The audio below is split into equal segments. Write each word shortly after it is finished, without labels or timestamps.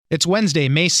It's Wednesday,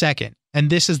 May 2nd, and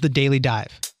this is the Daily Dive.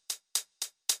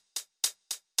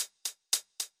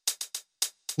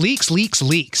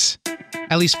 Leaks.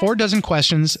 At least 4 dozen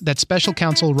questions that special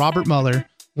counsel Robert Mueller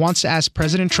wants to ask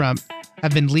President Trump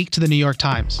have been leaked to the New York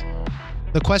Times.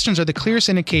 The questions are the clearest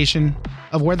indication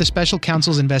of where the special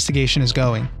counsel's investigation is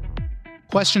going.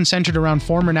 Questions centered around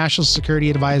former National Security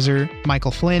Advisor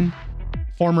Michael Flynn,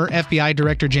 former FBI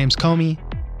Director James Comey,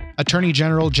 Attorney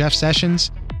General Jeff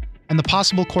Sessions, and the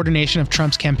possible coordination of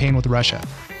Trump's campaign with Russia.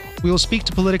 We will speak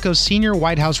to Politico's senior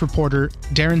White House reporter,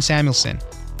 Darren Samuelson,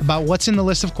 about what's in the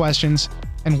list of questions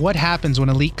and what happens when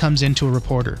a leak comes into a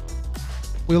reporter.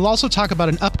 We will also talk about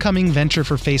an upcoming venture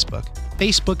for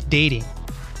Facebook dating.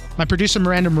 My producer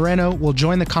Miranda Moreno will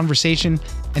join the conversation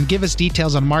and give us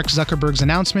details on Mark Zuckerberg's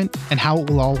announcement and how it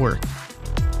will all work.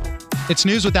 It's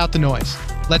news without the noise.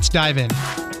 Let's dive in.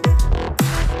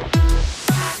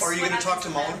 Are you going to talk to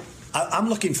Mueller? I'm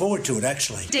looking forward to it,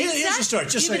 actually. Here's the story,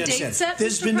 just so you understand.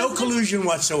 There's been no collusion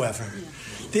whatsoever.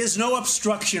 There's no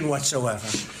obstruction whatsoever.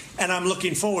 And I'm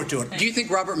looking forward to it. Do you think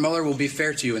Robert Mueller will be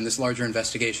fair to you in this larger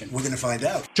investigation? We're going to find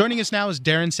out. Joining us now is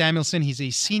Darren Samuelson. He's a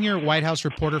senior White House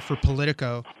reporter for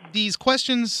Politico. These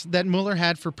questions that Mueller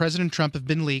had for President Trump have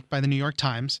been leaked by the New York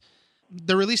Times.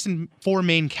 They're released in 4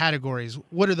 main categories.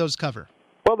 What do those cover?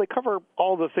 Well, they cover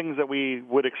all the things that we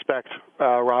would expect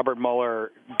Robert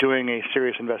Mueller doing a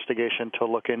serious investigation to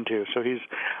look into. So he's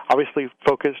obviously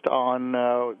focused on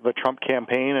the Trump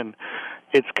campaign and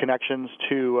its connections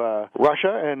to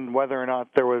Russia and whether or not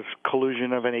there was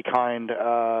collusion of any kind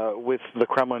with the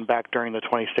Kremlin back during the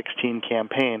 2016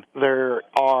 campaign. There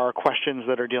are questions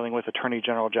that are dealing with Attorney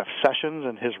General Jeff Sessions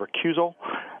and his recusal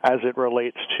as it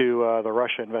relates to the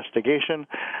Russia investigation.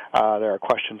 There are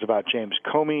questions about James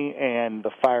Comey and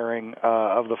the firing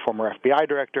of the former FBI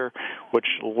director, which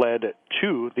led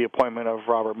to the appointment of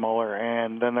Robert Mueller.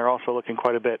 And then they're also looking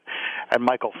quite a bit at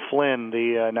Michael Flynn,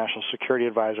 the National Security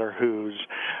Advisor, whose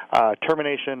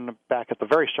termination back at the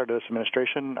very start of this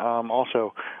administration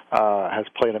also has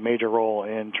played a major role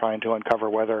in trying to uncover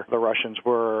whether the Russians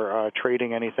were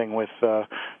trading anything with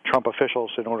Trump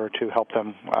officials in order to help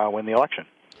them win the election.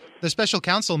 The special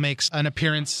counsel makes an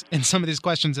appearance in some of these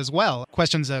questions as well.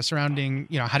 Questions surrounding,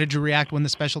 how did you react when the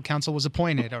special counsel was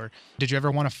appointed? Or did you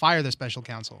ever want to fire the special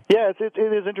counsel? Yeah, it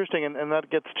is interesting, and that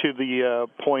gets to the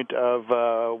point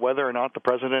of whether or not the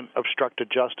president obstructed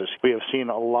justice. We have seen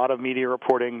a lot of media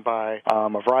reporting by a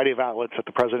variety of outlets that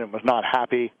the president was not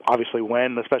happy. Obviously,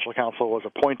 when the special counsel was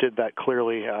appointed, that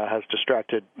clearly has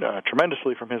distracted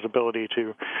tremendously from his ability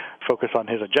to focus on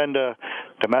his agenda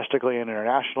domestically and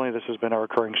internationally. This has been a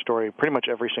recurring story pretty much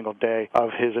every single day of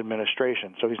his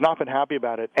administration. So he's not been happy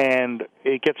about it, and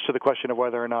it gets to the question of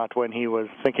whether or not when he was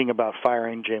thinking about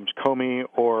firing James Comey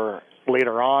or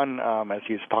later on, as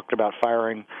he's talked about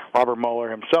firing Robert Mueller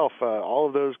himself, all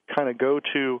of those kind of go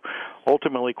to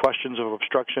ultimately questions of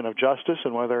obstruction of justice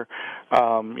and whether,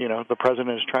 the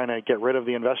president is trying to get rid of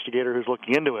the investigator who's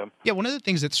looking into him. Yeah, one of the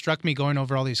things that struck me going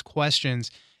over all these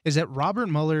questions is that Robert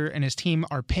Mueller and his team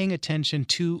are paying attention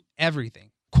to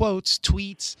everything. Quotes,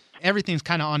 tweets, everything's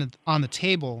kind of on the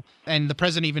table. And the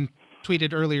president even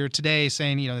tweeted earlier today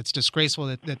saying, it's disgraceful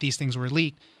that these things were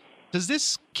leaked. Does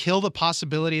this kill the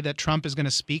possibility that Trump is going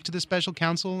to speak to the special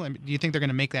counsel? I mean, do you think they're going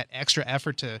to make that extra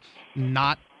effort to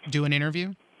not do an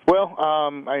interview?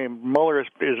 Well, Mueller is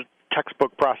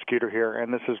textbook prosecutor here,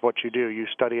 and this is what you do. You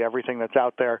study everything that's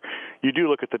out there. You do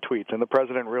look at the tweets, and the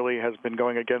president really has been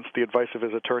going against the advice of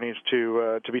his attorneys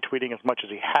to be tweeting as much as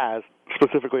he has,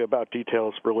 specifically about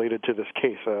details related to this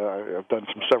case. I've done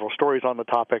several stories on the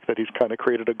topic that he's kind of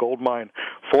created a gold mine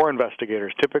for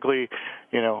investigators. Typically,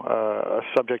 a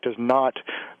subject is not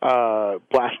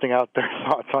blasting out their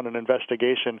thoughts on an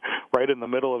investigation right in the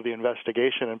middle of the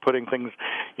investigation and putting things,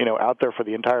 out there for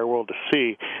the entire world to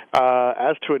see.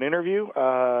 As to an interview,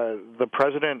 the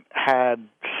president had,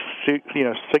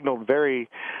 signaled very,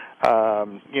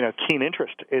 keen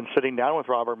interest in sitting down with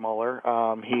Robert Mueller.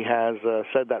 He has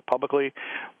said that publicly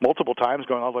multiple times,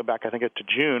 going all the way back, I think, to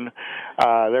June.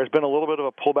 There's been a little bit of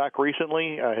a pullback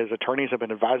recently. His attorneys have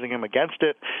been advising him against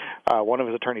it. One of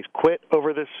his attorneys quit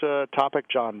over this topic,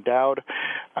 John Dowd.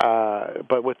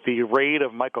 But with the raid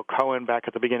of Michael Cohen back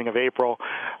at the beginning of April,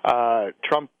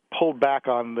 Trump pulled back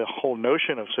on the whole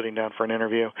notion of sitting down for an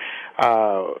interview.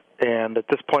 And at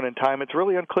this point in time, it's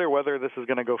really unclear whether this is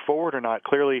going to go forward or not.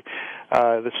 Clearly,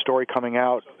 this story coming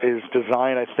out is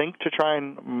designed, I think, to try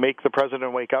and make the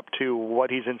president wake up to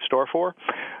what he's in store for.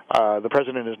 The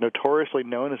president is notoriously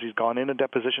known, as he's gone into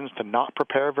depositions, to not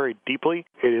prepare very deeply.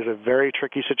 It is a very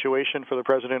tricky situation for the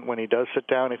president when he does sit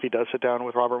down, if he does sit down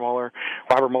with Robert Mueller.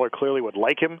 Robert Mueller clearly would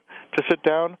like him to sit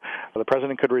down. The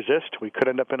president could resist. We could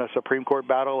end up in a Supreme Court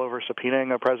battle over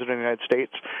subpoenaing a president of the United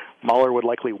States. Mueller would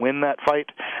likely win that fight,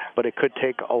 but it could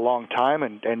take a long time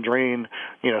and drain,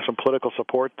 some political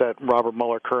support that Robert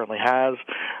Mueller currently has.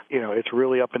 It's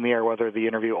really up in the air whether the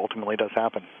interview ultimately does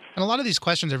happen. And a lot of these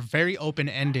questions are very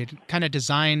open-ended, kind of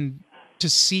designed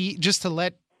to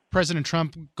let President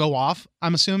Trump go off,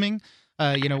 I'm assuming.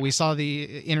 We saw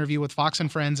the interview with Fox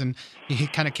and Friends, and he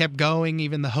kind of kept going.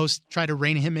 Even the host tried to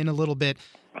rein him in a little bit.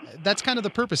 That's kind of the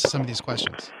purpose of some of these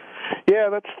questions. Yeah,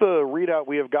 that's the readout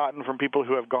we have gotten from people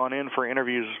who have gone in for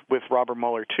interviews with Robert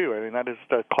Mueller, too. I mean, that is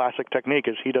the classic technique,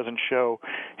 is he doesn't show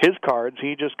his cards.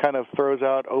 He just kind of throws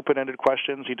out open-ended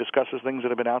questions. He discusses things that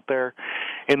have been out there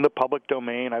in the public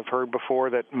domain. I've heard before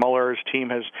that Mueller's team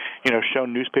has,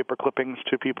 shown newspaper clippings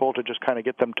to people to just kind of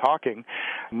get them talking.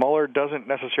 Mueller doesn't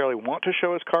necessarily want to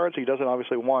show his cards. He doesn't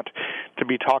obviously want to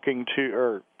be talking to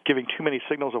or giving too many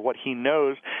signals of what he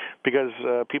knows, because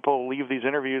people leave these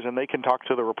interviews and they can talk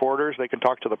to the reporters, they can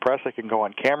talk to the press, they can go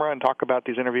on camera and talk about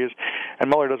these interviews, and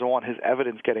Mueller doesn't want his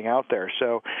evidence getting out there.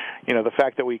 So, the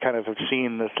fact that we kind of have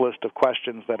seen this list of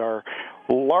questions that are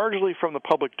largely from the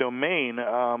public domain,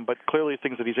 but clearly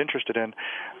things that he's interested in,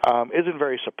 isn't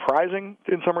very surprising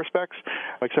in some respects,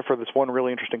 except for this one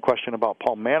really interesting question about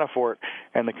Paul Manafort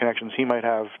and the connections he might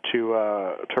have to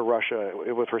Russia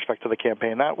with respect to the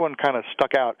campaign. That one kind of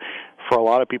stuck out for a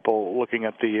lot of people looking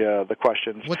at the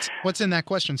questions. What's in that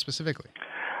question specifically?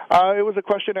 It was a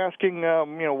question asking,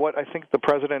 what I think the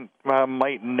president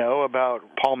might know about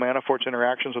Paul Manafort's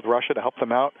interactions with Russia to help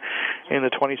them out in the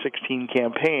 2016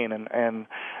 campaign. And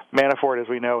Manafort, as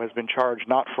we know, has been charged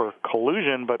not for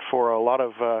collusion, but for a lot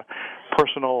of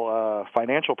personal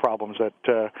financial problems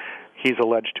that he's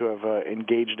alleged to have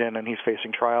engaged in, and he's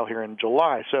facing trial here in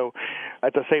July. So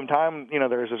at the same time,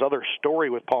 there's this other story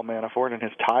with Paul Manafort and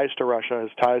his ties to Russia,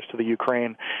 his ties to the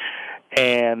Ukraine,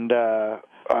 and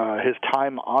his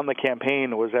time on the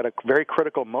campaign was at a very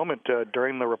critical moment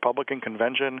during the Republican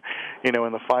convention, in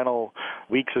the final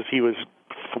weeks as he was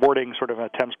thwarting sort of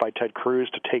attempts by Ted Cruz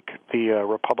to take the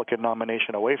Republican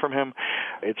nomination away from him.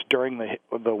 It's during the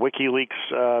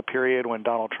WikiLeaks period when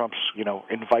Donald Trump,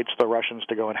 invites the Russians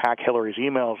to go and hack Hillary's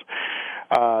emails.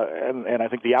 And I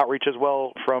think the outreach as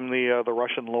well from the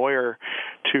Russian lawyer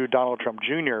to Donald Trump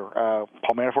Jr.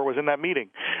 Paul Manafort was in that meeting.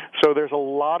 So there's a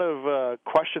lot of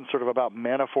questions sort of about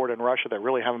Manafort and Russia that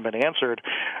really haven't been answered,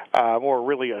 or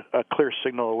really a clear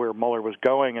signal of where Mueller was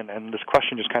going, and this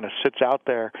question just kind of sits out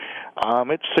there.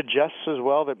 It suggests as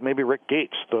well that maybe Rick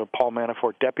Gates, the Paul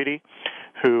Manafort deputy,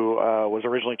 who was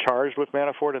originally charged with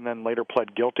Manafort and then later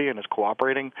pled guilty and is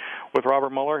cooperating with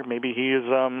Robert Mueller, maybe he is,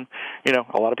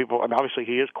 a lot of people, obviously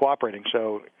he is cooperating,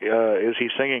 so is he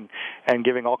singing and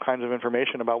giving all kinds of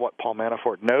information about what Paul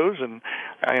Manafort knows? And,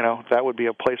 that would be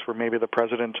a place where maybe the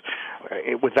president,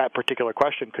 with that particular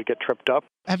question, could get tripped up.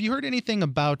 Have you heard anything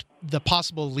about the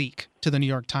possible leak to the New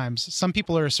York Times? Some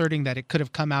people are asserting that it could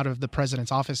have come out of the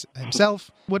president's office himself.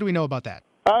 What do we know about that?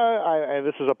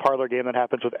 This is a parlor game that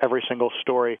happens with every single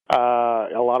story.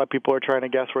 A lot of people are trying to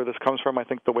guess where this comes from. I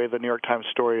think the way the New York Times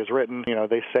story is written,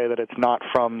 they say that it's not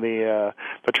from the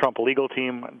Trump legal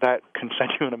team. That can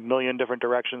send you in a million different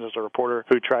directions as a reporter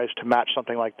who tries to match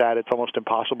something like that. It's almost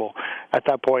impossible at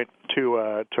that point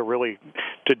to really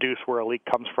deduce where a leak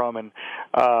comes from. And,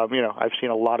 I've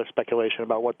seen a lot of speculation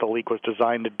about what the leak was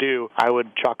designed to do. I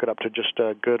would chalk it up to just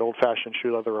good old-fashioned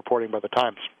shoe leather reporting by the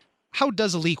Times. How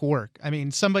does a leak work? I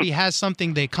mean, somebody has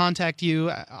something, they contact you.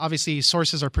 Obviously,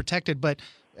 sources are protected, but,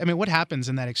 what happens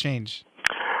in that exchange?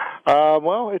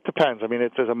 Well, it depends.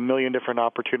 There's a million different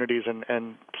opportunities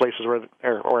and places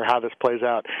or how this plays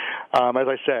out. As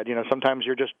I said, sometimes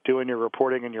you're just doing your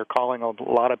reporting and you're calling a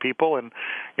lot of people, and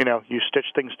you stitch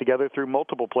things together through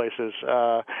multiple places.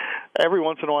 Every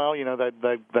once in a while,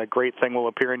 that great thing will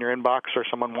appear in your inbox, or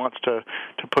someone wants to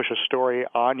push a story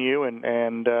on you, and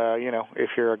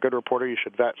if you're a good reporter, you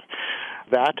should vet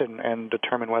that and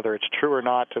determine whether it's true or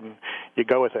not, and you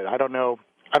go with it. I don't know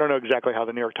exactly how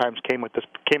the New York Times came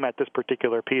at this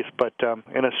particular piece, but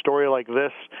in a story like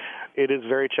this, it is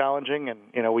very challenging.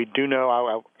 And we do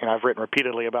know. I've written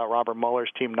repeatedly about Robert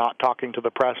Mueller's team not talking to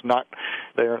the press.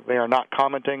 They are not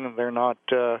commenting. They're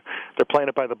playing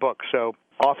it by the book. So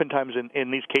Oftentimes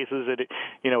in these cases, it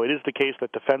is the case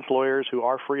that defense lawyers who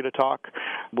are free to talk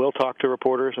will talk to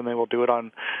reporters, and they will do it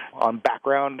on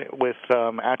background with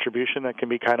attribution that can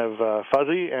be kind of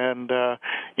fuzzy, and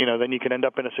then you can end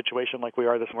up in a situation like we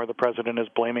are this, where the president is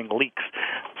blaming leaks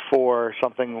for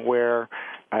something where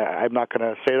I'm not going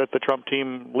to say that the Trump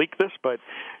team leaked this, but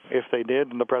if they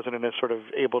did, and the president is sort of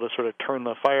able to sort of turn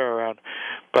the fire around,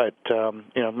 but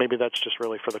maybe that's just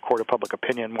really for the court of public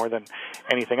opinion more than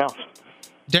anything else.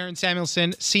 Darren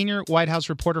Samuelson, senior White House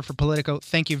reporter for Politico,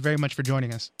 thank you very much for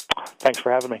joining us. Thanks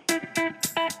for having me.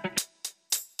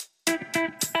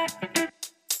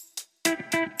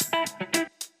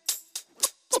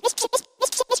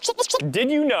 Did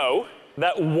you know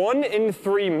that 1 in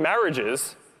 3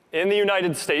 marriages in the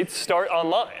United States start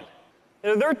online?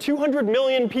 There are 200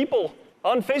 million people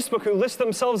on Facebook who list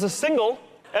themselves as single,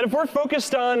 and if we're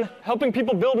focused on helping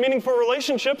people build meaningful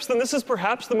relationships, then this is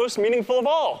perhaps the most meaningful of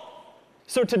all.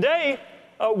 So today,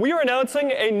 we are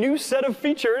announcing a new set of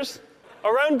features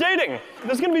around dating.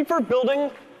 This is going to be for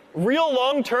building real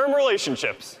long-term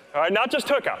relationships, all right, not just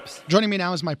hookups. Joining me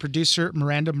now is my producer,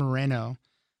 Miranda Moreno.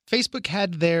 Facebook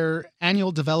had their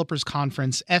annual developers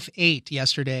conference, F8,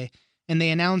 yesterday, and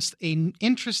they announced an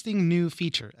interesting new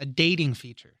feature, a dating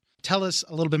feature. Tell us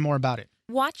a little bit more about it.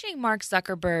 Watching Mark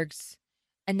Zuckerberg's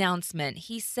announcement,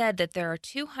 he said that there are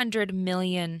 200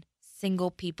 million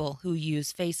single people who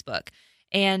use Facebook,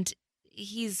 and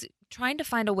he's trying to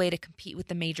find a way to compete with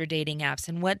the major dating apps.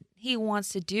 And what he wants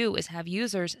to do is have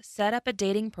users set up a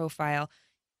dating profile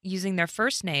using their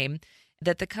first name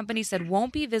that the company said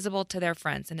won't be visible to their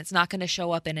friends, and it's not going to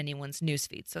show up in anyone's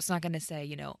newsfeed. So it's not going to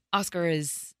say, Oscar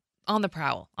is on the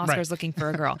prowl. Oscar's looking for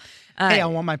a girl. Hey, I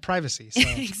want my privacy. So.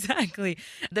 Exactly.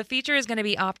 The feature is going to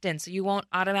be opt-in, so you won't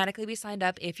automatically be signed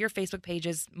up if your Facebook page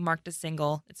is marked as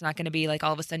single. It's not going to be like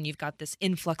all of a sudden you've got this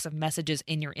influx of messages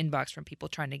in your inbox from people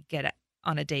trying to get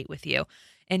on a date with you.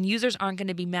 And users aren't going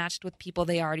to be matched with people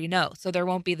they already know. So there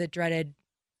won't be the dreaded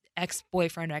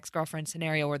ex-boyfriend or ex-girlfriend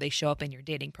scenario where they show up in your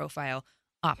dating profile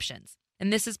options.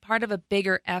 And this is part of a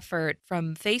bigger effort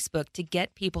from Facebook to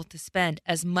get people to spend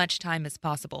as much time as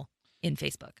possible in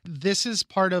Facebook. This is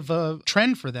part of a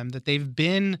trend for them, that they've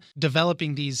been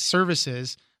developing these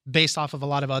services based off of a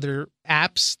lot of other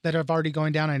apps that are already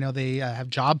going down. I know they have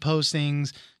job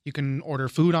postings. You can order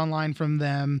food online from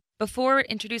them. Before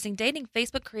introducing dating,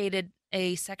 Facebook created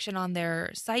a section on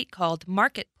their site called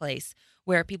Marketplace,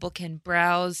 where people can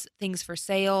browse things for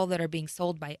sale that are being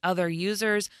sold by other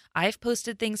users. I've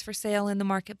posted things for sale in the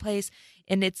Marketplace,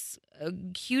 and it's a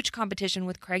huge competition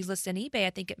with Craigslist and eBay. I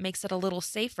think it makes it a little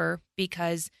safer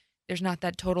because there's not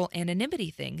that total anonymity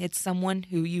thing. It's someone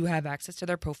who you have access to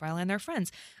their profile and their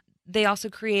friends. They also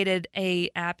created an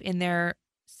app in their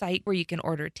site where you can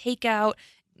order takeout.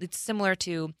 It's similar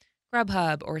to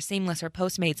Grubhub or Seamless or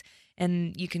Postmates,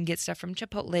 and you can get stuff from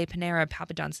Chipotle, Panera,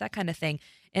 Papa John's, that kind of thing.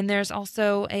 And there's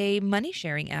also a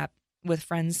money-sharing app with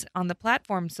friends on the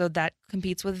platform, so that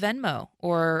competes with Venmo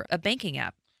or a banking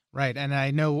app. Right, and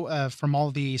I know from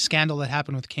all the scandal that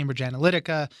happened with Cambridge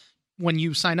Analytica, when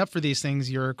you sign up for these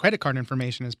things, your credit card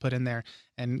information is put in there,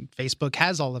 and Facebook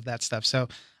has all of that stuff. So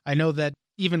I know that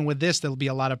even with this, there'll be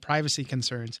a lot of privacy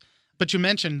concerns. But you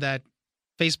mentioned that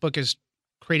Facebook is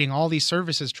creating all these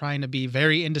services trying to be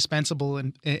very indispensable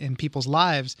in people's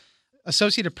lives.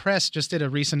 Associated Press just did a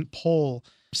recent poll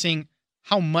seeing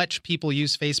how much people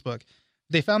use Facebook.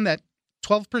 They found that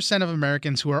 12% of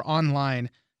Americans who are online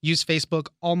use Facebook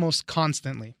almost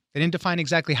constantly. They didn't define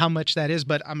exactly how much that is,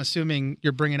 but I'm assuming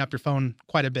you're bringing up your phone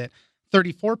quite a bit.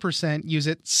 34% use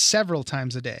it several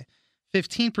times a day.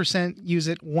 15% use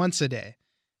it once a day.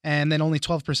 And then only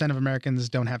 12% of Americans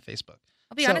don't have Facebook.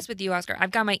 I'll be honest with you, Oscar.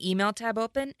 I've got my email tab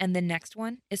open, and the next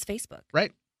one is Facebook.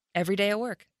 Right. Every day at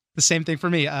work. The same thing for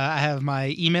me. I have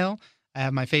my email, I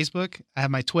have my Facebook, I have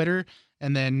my Twitter,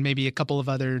 and then maybe a couple of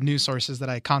other news sources that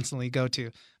I constantly go to.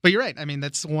 But you're right. I mean,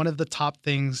 that's one of the top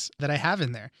things that I have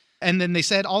in there. And then they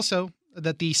said also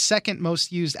that the second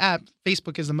most used app,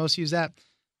 Facebook is the most used app.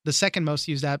 The second most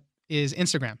used app is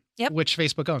Instagram, which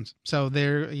Facebook owns. So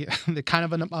they're kind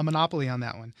of a monopoly on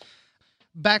that one.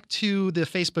 Back to the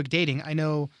Facebook dating. I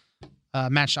know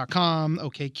Match.com,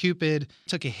 OkCupid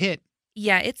took a hit.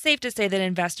 Yeah, it's safe to say that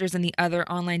investors in the other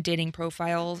online dating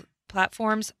profile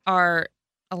platforms are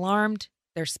alarmed.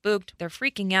 They're spooked. They're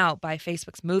freaking out by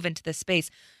Facebook's move into this space.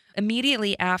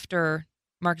 Immediately after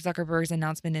Mark Zuckerberg's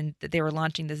announcement that they were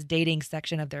launching this dating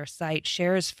section of their site,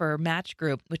 shares for Match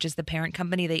Group, which is the parent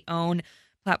company, they own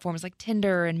platforms like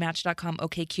Tinder and Match.com,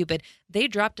 OkCupid, they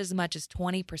dropped as much as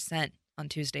 20% on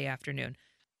Tuesday afternoon.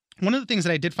 One of the things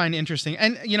that I did find interesting,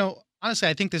 and, Honestly,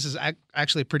 I think this is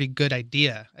actually a pretty good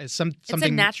idea. It's something. It's a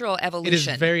natural evolution. It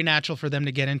is very natural for them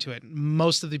to get into it.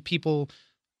 Most of the people,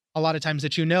 a lot of times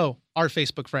that are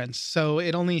Facebook friends. So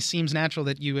it only seems natural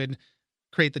that you would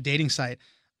create the dating site.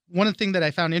 One thing that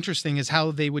I found interesting is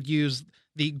how they would use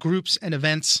the groups and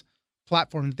events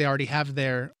platform that they already have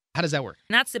there. How does that work?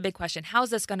 And that's the big question. How is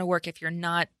this going to work if you're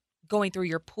not going through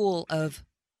your pool of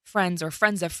friends or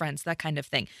friends of friends, that kind of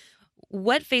thing?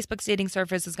 What Facebook's dating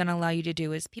service is going to allow you to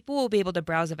do is people will be able to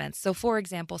browse events. So, for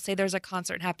example, say there's a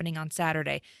concert happening on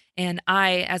Saturday, and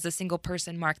I, as a single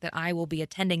person, mark that I will be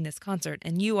attending this concert,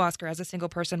 and you, Oscar, as a single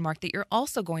person, mark that you're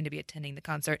also going to be attending the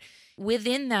concert.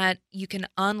 Within that, you can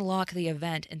unlock the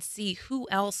event and see who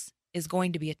else is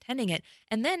going to be attending it.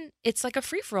 And then it's like a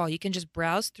free-for-all. You can just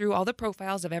browse through all the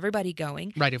profiles of everybody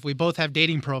going. Right. If we both have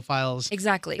dating profiles,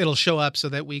 exactly, it'll show up so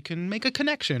that we can make a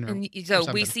connection.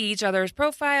 So we see each other's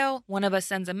profile. One of us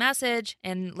sends a message,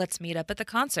 and let's meet up at the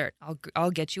concert.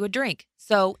 I'll get you a drink.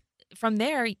 So from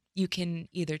there, you can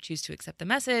either choose to accept the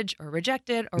message or reject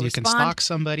it or respond. You can stalk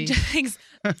somebody.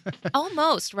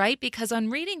 Almost, right? Because on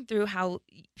reading through how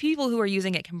people who are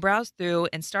using it can browse through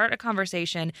and start a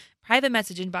conversation, private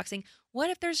message inboxing, what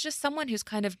if there's just someone who's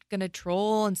kind of going to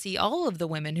troll and see all of the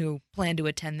women who plan to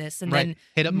attend this and then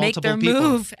hit up make their people.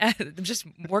 Move and just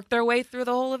work their way through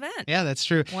the whole event? Yeah, that's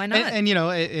true. Why not? And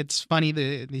it's funny,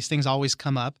 these things always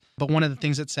come up. But one of the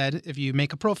things it said, if you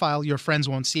make a profile, your friends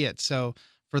won't see it. So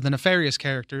for the nefarious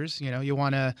characters, you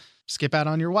want to skip out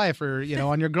on your wife or,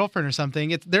 on your girlfriend or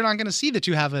something. They're not going to see that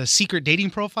you have a secret dating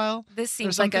profile. This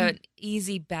seems like an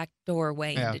easy backdoor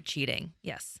way into cheating.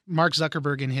 Yes. Mark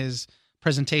Zuckerberg in his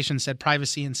presentation said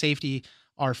privacy and safety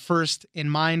are first in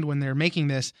mind when they're making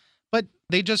this. But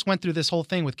they just went through this whole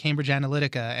thing with Cambridge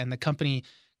Analytica and the company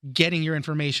getting your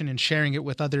information and sharing it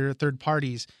with other third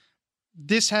parties.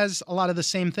 This has a lot of the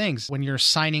same things when you're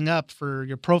signing up for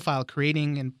your profile,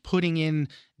 creating and putting in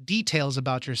details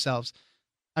about yourselves.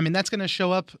 I mean, that's going to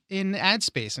show up in ad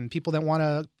space and people that want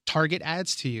to target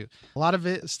ads to you. A lot of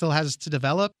it still has to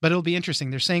develop, but it'll be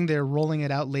interesting. They're saying they're rolling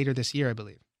it out later this year, I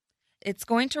believe. It's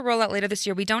going to roll out later this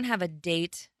year. We don't have a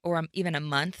date or even a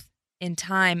month in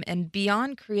time. And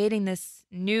beyond creating this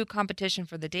new competition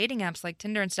for the dating apps like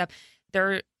Tinder and stuff,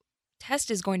 their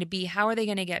test is going to be how are they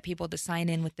going to get people to sign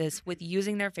in with this, with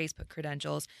using their Facebook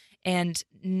credentials and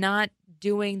not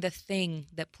doing the thing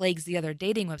that plagues the other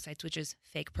dating websites, which is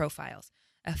fake profiles,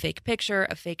 a fake picture,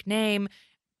 a fake name.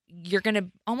 You're going to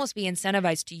almost be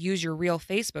incentivized to use your real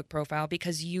Facebook profile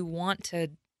because you want to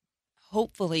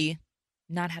hopefully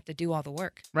not have to do all the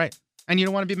work. Right. And you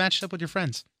don't want to be matched up with your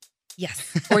friends.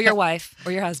 Yes. Or your wife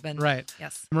or your husband. Right.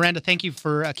 Yes. Miranda, thank you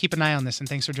for keeping an eye on this, and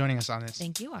thanks for joining us on this.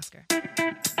 Thank you, Oscar.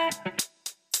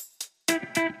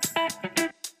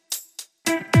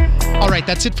 All right,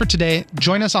 that's it for today.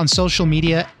 Join us on social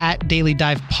media at Daily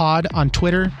Dive Pod on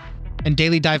Twitter and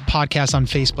Daily Dive Podcast on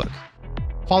Facebook.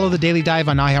 Follow The Daily Dive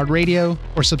on iHeartRadio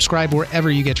or subscribe wherever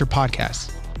you get your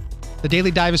podcasts. The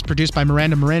Daily Dive is produced by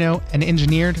Miranda Moreno and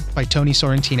engineered by Tony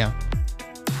Sorrentino.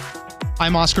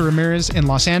 I'm Oscar Ramirez in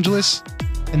Los Angeles,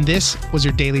 and this was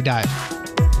your Daily Dive.